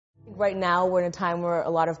right now we're in a time where a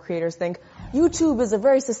lot of creators think YouTube is a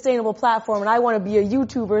very sustainable platform and I want to be a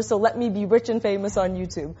YouTuber, so let me be rich and famous on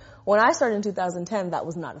YouTube. When I started in 2010, that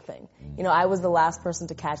was not a thing. You know, I was the last person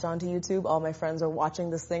to catch on to YouTube. All my friends were watching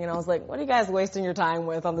this thing and I was like, what are you guys wasting your time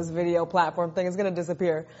with on this video platform thing? It's going to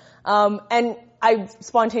disappear. And I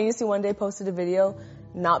spontaneously one day posted a video,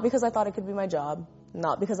 not because I thought it could be my job,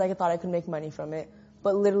 not because I thought I could make money from it,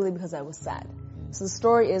 but literally because I was sad. So the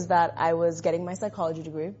story is that I was getting my psychology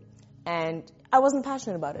degree and I wasn't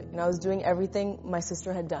passionate about it. You know, I was doing everything my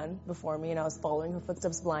sister had done before me and I was following her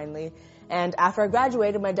footsteps blindly. And after I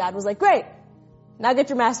graduated, my dad was like, great, now get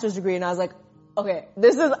your master's degree. And I was like, okay,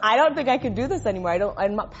 I don't think I can do this anymore.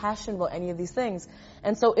 I'm not passionate about any of these things.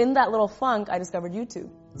 And so in that little funk, I discovered YouTube.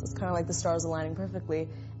 So it's kind of like the stars aligning perfectly.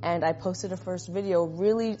 And I posted a first video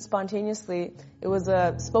really spontaneously. It was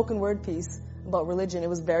a spoken word piece about religion. It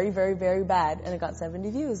was very, very, very bad, and it got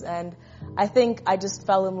 70 views. And I think I just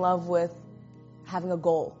fell in love with having a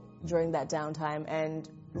goal during that downtime and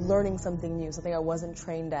learning something new, something I wasn't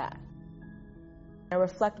trained at. I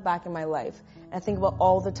reflect back in my life, and I think about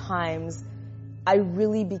all the times I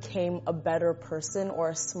really became a better person or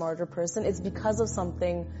a smarter person. It's because of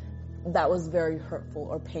something that was very hurtful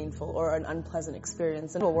or painful or an unpleasant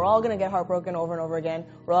experience. And we're all going to get heartbroken over and over again.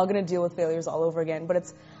 We're all going to deal with failures all over again. But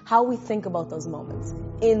it's how we think about those moments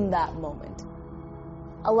in that moment.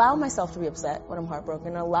 Allow myself to be upset when I'm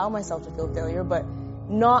heartbroken. Allow myself to feel failure, but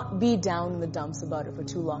not be down in the dumps about it for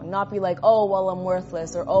too long. Not be like, oh, well, I'm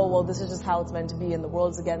worthless, or oh, well, this is just how it's meant to be and the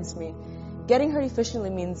world's against me. Getting hurt efficiently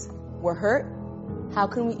means we're hurt. How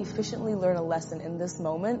can we efficiently learn a lesson in this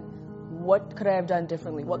moment? What could I have done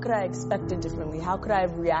differently? What could I have expected differently? How could I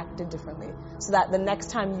have reacted differently? So that the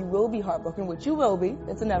next time you will be heartbroken, which you will be,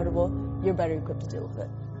 it's inevitable, you're better equipped to deal with it.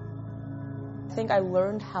 I think I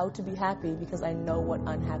learned how to be happy because I know what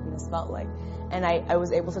unhappiness felt like. And I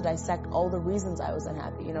was able to dissect all the reasons I was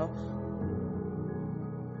unhappy, you know.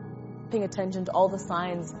 Paying attention to all the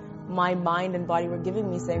signs my mind and body were giving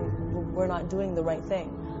me saying, we're not doing the right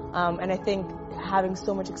thing. And I think having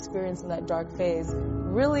so much experience in that dark phase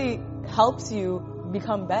really helps you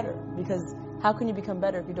become better, because how can you become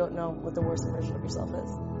better if you don't know what the worst version of yourself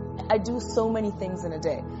is? I do so many things in a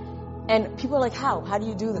day. And people are like, how? How do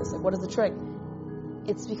you do this? Like, what is the trick?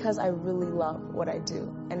 It's because I really love what I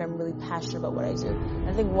do, and I'm really passionate about what I do. And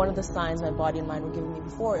I think one of the signs my body and mind were giving me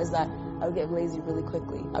before is that I would get lazy really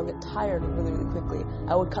quickly. I would get tired really, really quickly.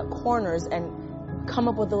 I would cut corners and come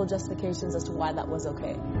up with little justifications as to why that was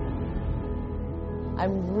okay.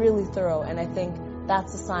 I'm really thorough, and I think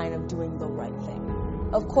that's a sign of doing the right thing.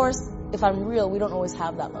 Of course, if I'm real, we don't always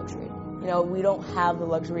have that luxury. You know, we don't have the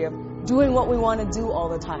luxury of doing what we want to do all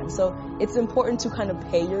the time. So it's important to kind of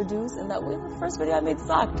pay your dues, and that way the first video I made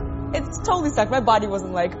sucked. It's totally sucked. My body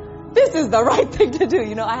wasn't like, this is the right thing to do.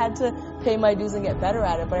 You know, I had to pay my dues and get better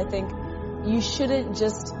at it, but I think you shouldn't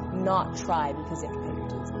just not try because you have to pay your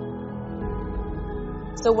dues.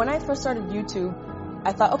 So when I first started YouTube,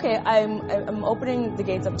 I thought, okay, I'm opening the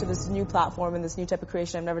gates up to this new platform and this new type of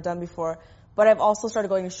creation I've never done before, but I've also started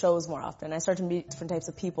going to shows more often. I started to meet different types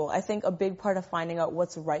of people. I think a big part of finding out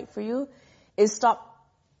what's right for you is stop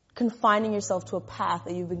confining yourself to a path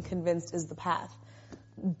that you've been convinced is the path.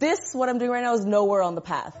 What I'm doing right now, is nowhere on the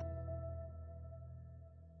path.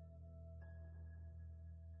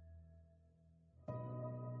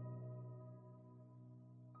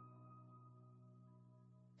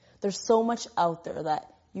 There's so much out there that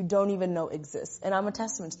you don't even know exists. And I'm a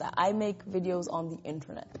testament to that. I make videos on the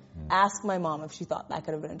internet. Ask my mom if she thought that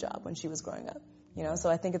could have been a job when she was growing up. You know, so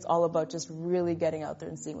I think it's all about just really getting out there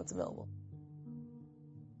and seeing what's available.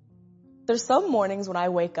 There's some mornings when I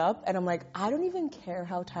wake up and I'm like, I don't even care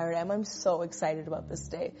how tired I am. I'm so excited about this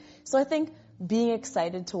day. So I think being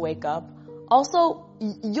excited to wake up, also,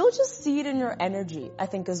 you'll just see it in your energy, I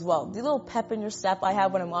think, as well. The little pep in your step I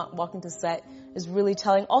have when I'm walking to set is really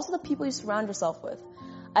telling. Also, the people you surround yourself with.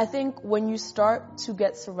 I think when you start to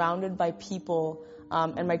get surrounded by people,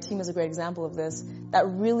 and my team is a great example of this, that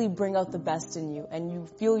really bring out the best in you, and you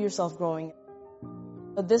feel yourself growing.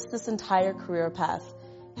 But this entire career path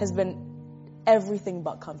has been everything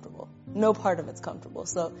but comfortable. No part of it's comfortable.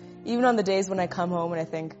 So even on the days when I come home and I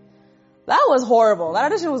think, that was horrible.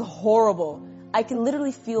 That audition was horrible. I can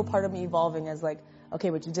literally feel part of me evolving as like,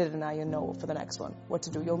 okay, but you did it and now you know for the next one what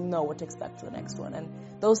to do. You'll know what to expect for the next one. And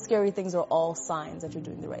those scary things are all signs that you're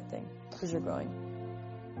doing the right thing because you're growing.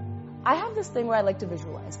 I have this thing where I like to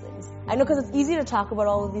visualize things. I know because it's easy to talk about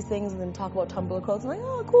all of these things and then talk about Tumblr quotes and like,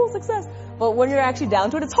 oh, cool, success. But when you're actually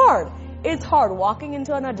down to it, it's hard. It's hard walking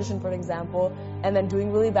into an audition, for example, and then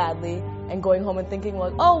doing really badly and going home and thinking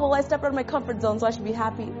like, oh, well, I stepped out of my comfort zone, so I should be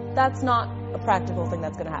happy. That's not a practical thing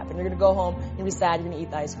that's going to happen. You're going to go home, you're going to be sad, you're going to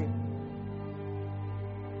eat the ice cream.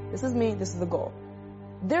 This is me, this is the goal.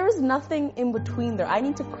 There is nothing in between there. I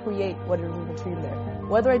need to create what is in between there.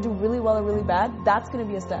 Whether I do really well or really bad, that's going to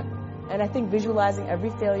be a step. And I think visualizing every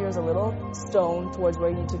failure as a little stone towards where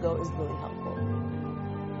you need to go is really helpful.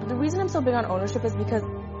 The reason I'm so big on ownership is because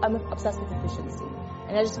I'm obsessed with efficiency.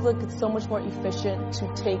 And I just feel like it's so much more efficient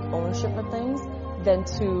to take ownership of things than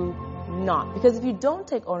to not. Because if you don't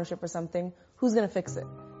take ownership for something, who's going to fix it?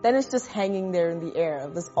 Then it's just hanging there in the air,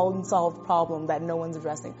 this unsolved problem that no one's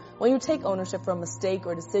addressing. When you take ownership for a mistake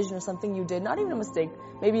or a decision or something you did, not even a mistake,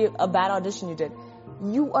 maybe a bad audition you did,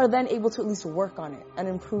 you are then able to at least work on it and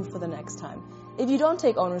improve for the next time. If you don't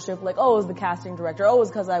take ownership, like, oh, it was the casting director, oh, it was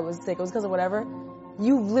because I was sick, it was because of whatever,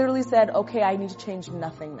 you've literally said, okay, I need to change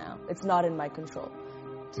nothing now. It's not in my control.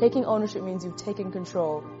 Taking ownership means you've taken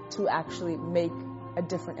control to actually make a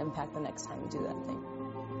different impact the next time you do that thing.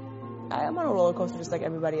 I'm on a roller coaster just like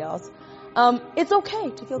everybody else. It's okay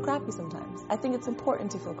to feel crappy sometimes. I think it's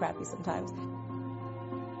important to feel crappy sometimes.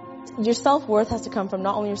 Your self-worth has to come from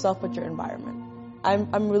not only yourself, but your environment.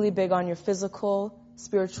 I'm really big on your physical,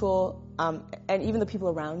 spiritual, and even the people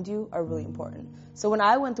around you are really important. So when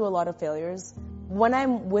I went through a lot of failures, when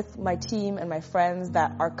I'm with my team and my friends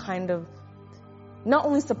that are kind of not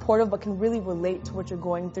only supportive, but can really relate to what you're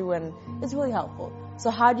going through, and it's really helpful.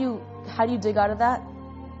 So how do you dig out of that?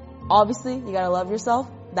 Obviously, you gotta love yourself.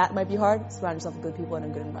 That might be hard. Surround yourself with good people and a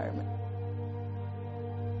good environment.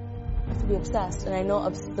 You have to be obsessed, and I know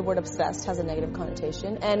the word obsessed has a negative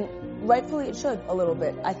connotation, and rightfully it should a little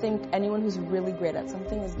bit. I think anyone who's really great at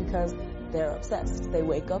something is because they're obsessed. They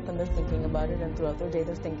wake up and they're thinking about it, and throughout their day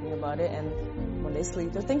they're thinking about it, and when they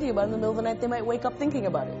sleep they're thinking about it. In the middle of the night they might wake up thinking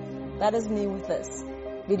about it. That is me with this.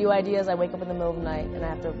 Video ideas, I wake up in the middle of the night and I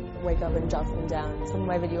have to wake up and jot them down. Some of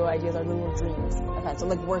my video ideas are little dreams I've had, so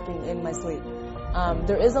like working in my sleep.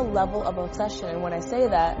 There is a level of obsession, and when I say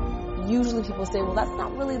that, usually people say, well, that's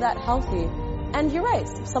not really that healthy. And you're right,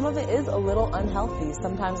 some of it is a little unhealthy.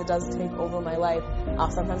 Sometimes it does take over my life.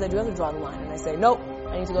 Sometimes I do have to draw the line and I say, nope,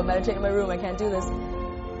 I need to go meditate in my room, I can't do this.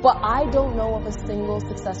 But I don't know of a single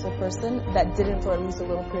successful person that didn't, for at least a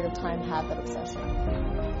little period of time, have that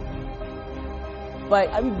obsession. But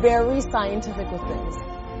I'm very scientific with things.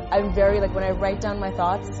 I'm very, like, when I write down my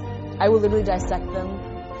thoughts, I will literally dissect them,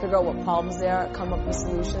 figure out what problems they are, come up with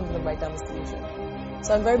solutions, and then write down the solution.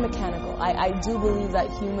 So I'm very mechanical. I do believe that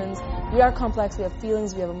humans, we are complex, we have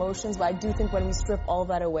feelings, we have emotions, but I do think when we strip all of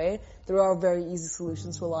that away, there are very easy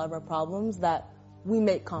solutions to a lot of our problems that we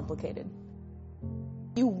make complicated.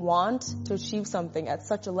 You want to achieve something at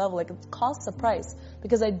such a level, like, it costs a price.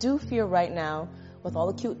 Because I do fear right now, with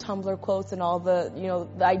all the cute Tumblr quotes and all the,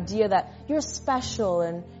 the idea that you're special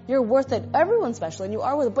and you're worth it. Everyone's special and you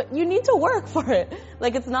are worth it, but you need to work for it.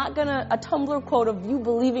 Like, it's not a Tumblr quote of you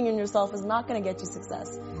believing in yourself is not gonna get you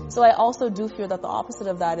success. So I also do fear that the opposite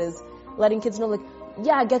of that is letting kids know, like,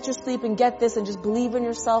 yeah, get your sleep and get this and just believe in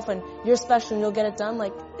yourself and you're special and you'll get it done.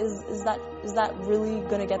 Like, is that really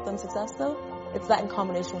gonna get them success though? It's that in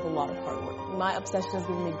combination with a lot of hard work. My obsession has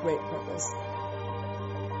given me great purpose.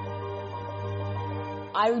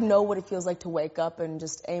 I know what it feels like to wake up and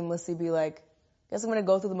just aimlessly be like, guess I'm going to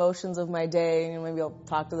go through the motions of my day, and maybe I'll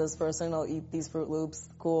talk to this person, I'll eat these Fruit Loops,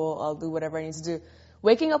 cool, I'll do whatever I need to do.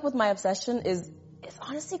 Waking up with my obsession is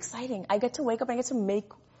honestly exciting. I get to wake up and I get to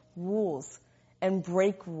make rules and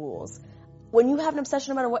break rules. When you have an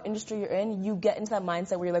obsession, no matter what industry you're in, you get into that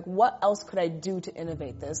mindset where you're like, what else could I do to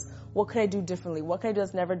innovate this? What could I do differently? What could I do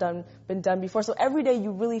that's never been done before? So every day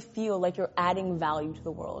you really feel like you're adding value to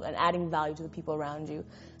the world and adding value to the people around you.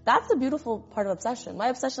 That's the beautiful part of obsession. My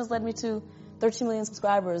obsession has led me to 13 million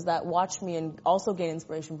subscribers that watch me and also gain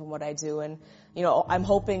inspiration from what I do. And, I'm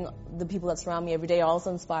hoping the people that surround me every day are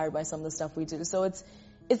also inspired by some of the stuff we do. So it's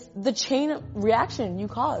the chain reaction you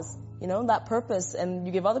cause. That purpose, and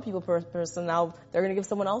you give other people purpose, and now they're going to give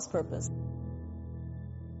someone else purpose.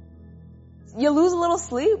 You lose a little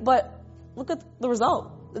sleep, but look at the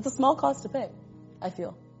result. It's a small cost to pay, I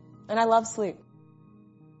feel. And I love sleep.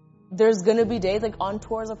 There's going to be days, like on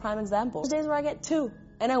tour is a prime example. There's days where I get 2,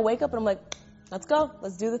 and I wake up and I'm like, let's go,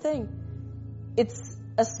 let's do the thing. It's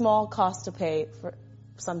a small cost to pay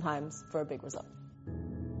sometimes for a big result.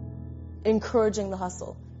 Encouraging the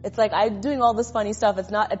hustle. It's like I'm doing all this funny stuff. It's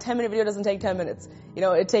not a 10-minute video doesn't take 10 minutes.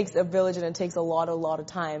 It takes a village and it takes a lot of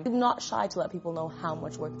time. I'm not shy to let people know how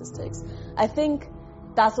much work this takes. I think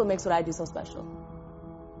that's what makes what I do so special.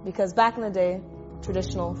 Because back in the day,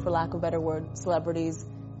 traditional, for lack of a better word, celebrities,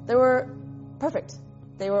 they were perfect.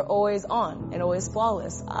 They were always on and always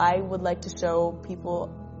flawless. I would like to show people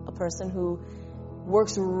a person who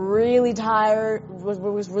works really tired,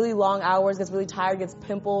 works really long hours, gets really tired, gets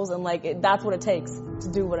pimples, and like that's what it takes to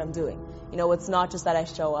do what I'm doing. You know, it's not just that I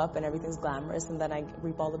show up and everything's glamorous and then I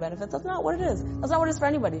reap all the benefits. That's not what it is. That's not what it is for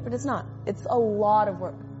anybody, but it's not. It's a lot of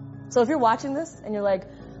work. So if you're watching this and you're like,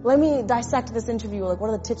 let me dissect this interview, like what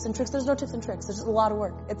are the tips and tricks? There's no tips and tricks. There's just a lot of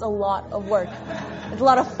work. It's a lot of work. It's a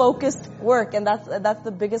lot of focused work, and that's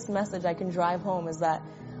the biggest message I can drive home is that,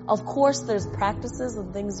 of course, there's practices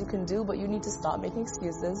and things you can do, but you need to stop making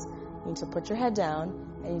excuses. You need to put your head down,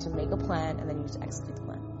 and you need to make a plan, and then you need to execute the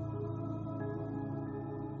plan.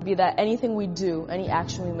 Be that anything we do, any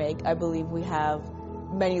action we make, I believe we have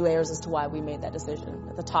many layers as to why we made that decision.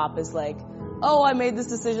 At the top is like, oh, I made this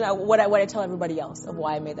decision, what I tell everybody else of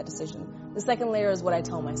why I made that decision. The second layer is what I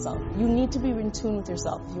tell myself. You need to be in tune with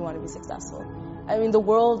yourself if you want to be successful. I mean, the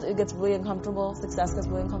world, it gets really uncomfortable. Success gets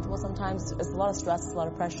really uncomfortable sometimes. It's a lot of stress, it's a lot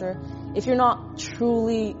of pressure. If you're not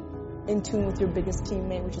truly in tune with your biggest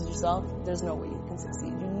teammate, which is yourself, there's no way you can succeed.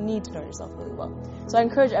 You need to know yourself really well. So I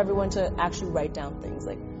encourage everyone to actually write down things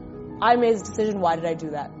like, I made this decision, why did I do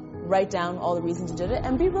that? Write down all the reasons you did it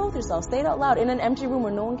and be real with yourself. Say it out loud in an empty room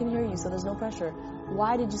where no one can hear you, so there's no pressure.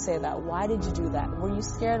 Why did you say that? Why did you do that? Were you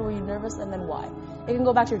scared? Were you nervous? And then why? It can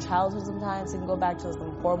go back to your childhood sometimes. It can go back to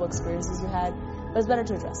some horrible experiences you had, but it's better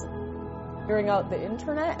to address it. Figuring out the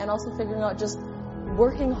internet and also figuring out just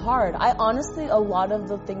working hard. I honestly, a lot of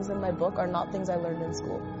the things in my book are not things I learned in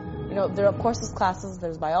school. You know, there of course there's classes,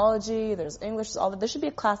 there's biology, there's English, all that. There should be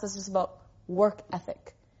a class that's just about work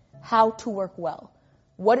ethic, how to work well,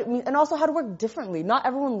 what it means, and also how to work differently. Not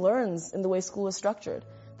everyone learns in the way school is structured.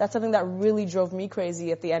 That's something that really drove me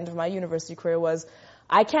crazy at the end of my university career was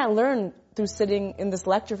I can't learn through sitting in this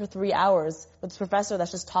lecture for 3 hours with this professor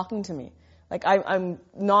that's just talking to me. Like I'm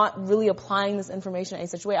not really applying this information in any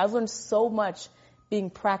such way. I've learned so much being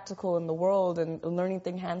practical in the world and learning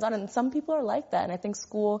things hands-on, and some people are like that, and I think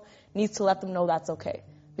school needs to let them know that's okay.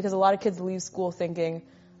 Because a lot of kids leave school thinking,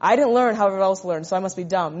 I didn't learn how everyone else learned, so I must be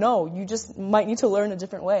dumb. No, you just might need to learn a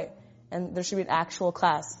different way. And there should be an actual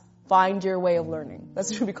class. Find your way of learning. That's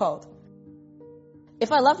what it should be called.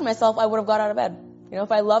 If I loved myself, I would have got out of bed. You know,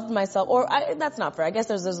 if I loved myself, that's not fair. I guess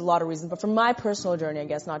there's a lot of reasons, but for my personal journey, I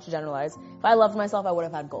guess, not to generalize, if I loved myself, I would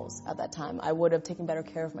have had goals at that time. I would have taken better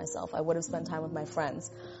care of myself. I would have spent time with my friends.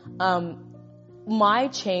 My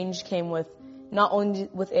change came with not only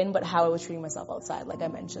within, but how I was treating myself outside, like I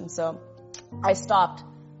mentioned. So I stopped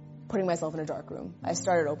putting myself in a dark room. I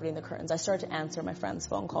started opening the curtains. I started to answer my friends'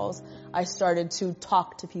 phone calls. I started to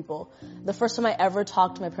talk to people. The first time I ever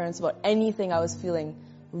talked to my parents about anything I was feeling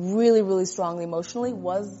really, really strongly emotionally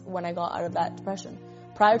was when I got out of that depression.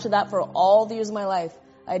 Prior to that, for all the years of my life,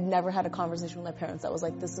 I'd never had a conversation with my parents that was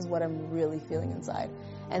like, this is what I'm really feeling inside.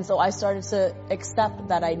 And so I started to accept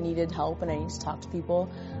that I needed help and I needed to talk to people.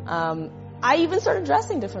 I even started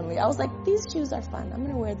dressing differently. I was like, these shoes are fun. I'm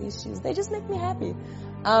going to wear these shoes. They just make me happy.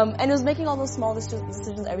 And it was making all those small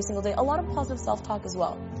decisions every single day. A lot of positive self-talk as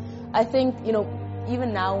well. I think, you know,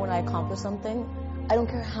 even now when I accomplish something, I don't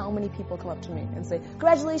care how many people come up to me and say,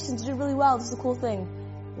 congratulations, you did really well. This is a cool thing.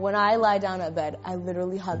 When I lie down at bed, I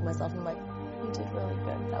literally hug myself and I'm like, you did really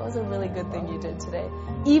good. That was a really good thing you did today.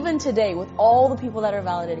 Even today, with all the people that are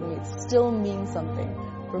validating me, it still means something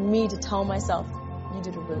for me to tell myself, you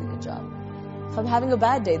did a really good job. If I'm having a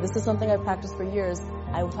bad day, this is something I've practiced for years,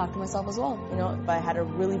 I will talk to myself as well. You know, if I had a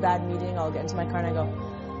really bad meeting, I'll get into my car and I go,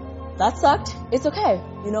 that sucked. It's okay.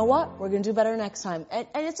 You know what? We're going to do better next time. And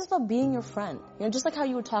it's just about being your friend. You know, just like how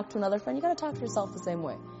you would talk to another friend, you got to talk to yourself the same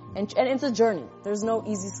way. And it's a journey. There's no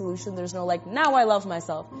easy solution. There's no like, now I love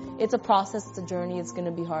myself. It's a process. It's a journey. It's going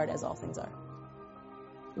to be hard, as all things are.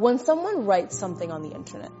 When someone writes something on the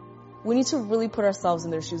internet, we need to really put ourselves in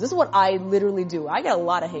their shoes. This is what I literally do. I get a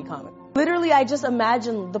lot of hate comments. Literally, I just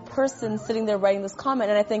imagine the person sitting there writing this comment,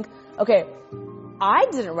 and I think, okay, I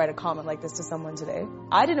didn't write a comment like this to someone today.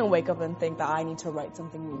 I didn't wake up and think that I need to write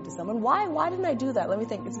something mean to someone. Why didn't I do that? Let me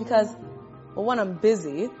think. It's because, well, one, I'm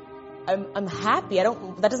busy. I'm happy.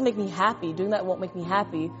 That doesn't make me happy. Doing that won't make me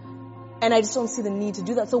happy. And I just don't see the need to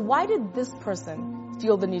do that. So why did this person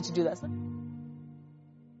feel the need to do that? You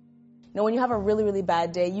know, when you have a really, really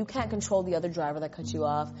bad day, you can't control the other driver that cut you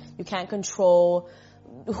off. You can't control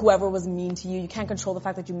whoever was mean to you. You can't control the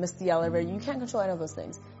fact that you missed the elevator. You can't control any of those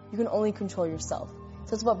things. You can only control yourself.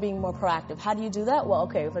 So it's about being more proactive. How do you do that? Well,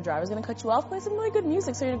 okay, if a driver's going to cut you off, play some really good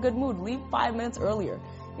music so you're in a good mood. Leave 5 minutes earlier. You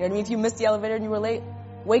know what I mean? If you missed the elevator and you were late,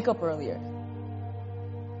 wake up earlier.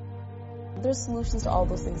 There's solutions to all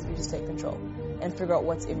those things if you just take control and figure out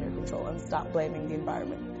what's in your control and stop blaming the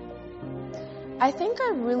environment. I think I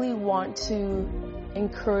really want to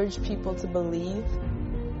encourage people to believe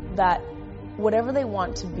that whatever they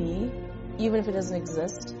want to be, even if it doesn't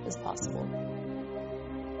exist, is possible.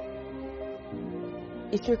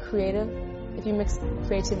 if you're creative, if you mix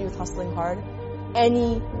creativity with hustling hard,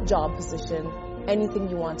 any job position, anything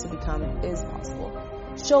you want to become is possible.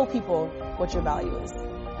 Show people what your value is,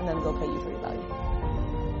 and then they'll pay you for your value.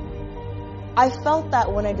 I felt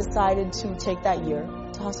that when I decided to take that year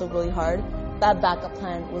to hustle really hard, that backup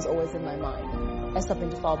plan was always in my mind as something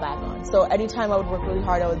to fall back on. So anytime I would work really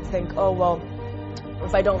hard, I would think, oh, well,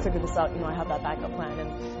 if I don't figure this out, I have that backup plan.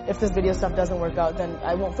 And if this video stuff doesn't work out, then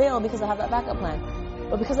I won't fail because I have that backup plan.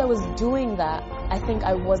 But because I was doing that, I think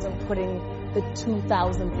I wasn't putting the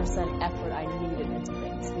 2,000% effort I needed into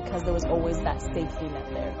things because there was always that safety net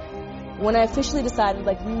there. When I officially decided,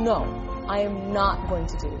 no, I am not going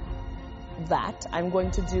to do that. I'm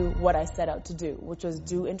going to do what I set out to do, which was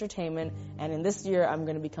do entertainment, and in this year, I'm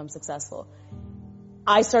going to become successful.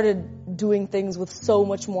 I started doing things with so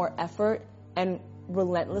much more effort and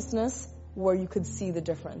relentlessness where you could see the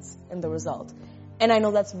difference in the result. And I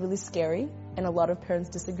know that's really scary, and a lot of parents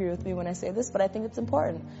disagree with me when I say this, but I think it's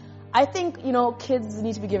important. I think, kids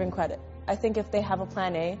need to be given credit. I think if they have a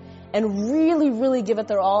plan A and really, really give it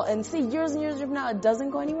their all, and see years and years from now it doesn't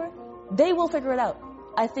go anywhere, they will figure it out.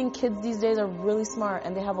 I think kids these days are really smart,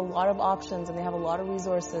 and they have a lot of options, and they have a lot of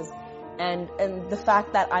resources. And the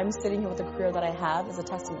fact that I'm sitting here with the career that I have is a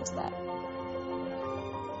testament to that.